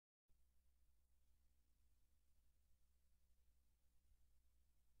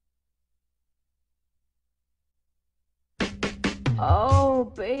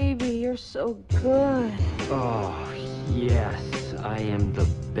baby, you're so good. Oh, yes, I am the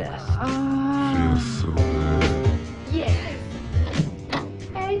best. Feels so good. Yes.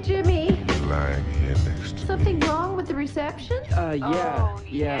 Hey, Jimmy. Lying here next to Something wrong with the reception? Yeah.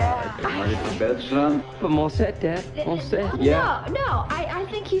 Ready for bed, son? I'm all set, Dad. All set. Yeah. No. I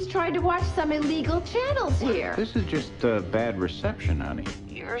think he's trying to watch some illegal channels here. This is just bad reception, honey.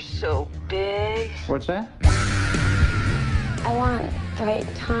 You're so big. What's that? I want the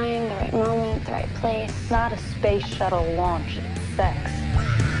right time, the right moment, the right place. Not a space shuttle launch, it's sex.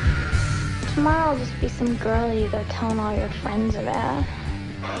 Tomorrow I'll just be some girl you go telling all your friends about.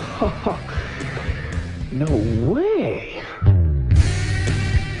 No way.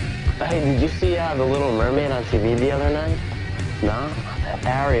 Hey, did you see The Little Mermaid on TV the other night? No? That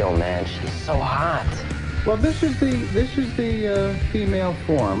Ariel, man, she's so hot. Well, this is the female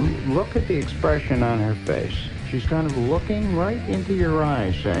form. Look at the expression on her face. She's kind of looking right into your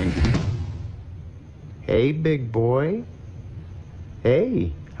eyes, saying, "Hey, big boy.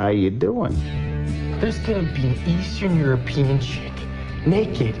 Hey, how you doing?" There's gonna be an Eastern European chick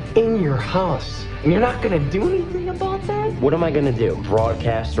naked in your house, and you're not gonna do anything about that? What am I gonna do?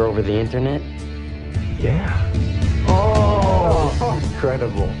 Broadcast her over the internet? Yeah. Oh,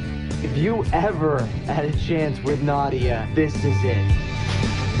 incredible. If you ever had a chance with Nadia, this is it.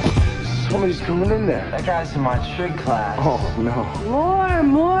 Somebody's coming in there. That guy's in my trig class. Oh, no.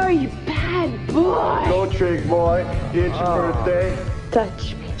 More, you bad boy. Go, trick boy. It's your birthday.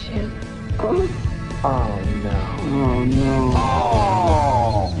 Touch me, Jim. Oh, no. Oh, no.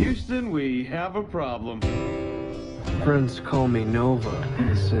 Oh! Houston, we have a problem. Friends call me Nova.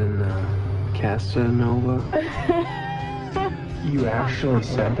 It's in, Casanova. You actually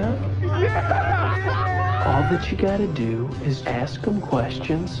said that? All that you gotta do is ask them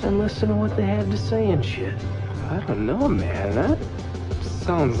questions and listen to what they have to say and shit. I don't know, man. That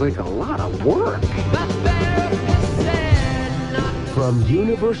sounds like a lot of work. From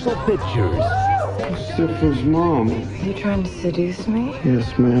Universal Pictures. Stifler's mom. You trying to seduce me?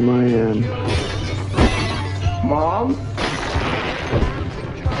 Yes, ma'am, I am. Mom?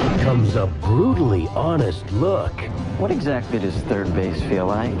 Comes a brutally honest look. What exactly does third base feel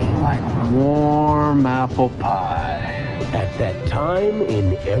like? Like warm apple pie. At that time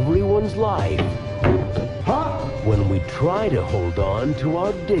in everyone's life, when we try to hold on to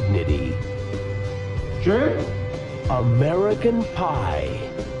our dignity. Sure. American Pie.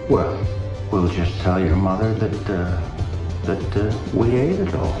 Well, we'll just tell your mother that we ate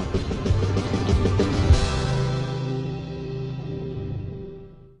it all.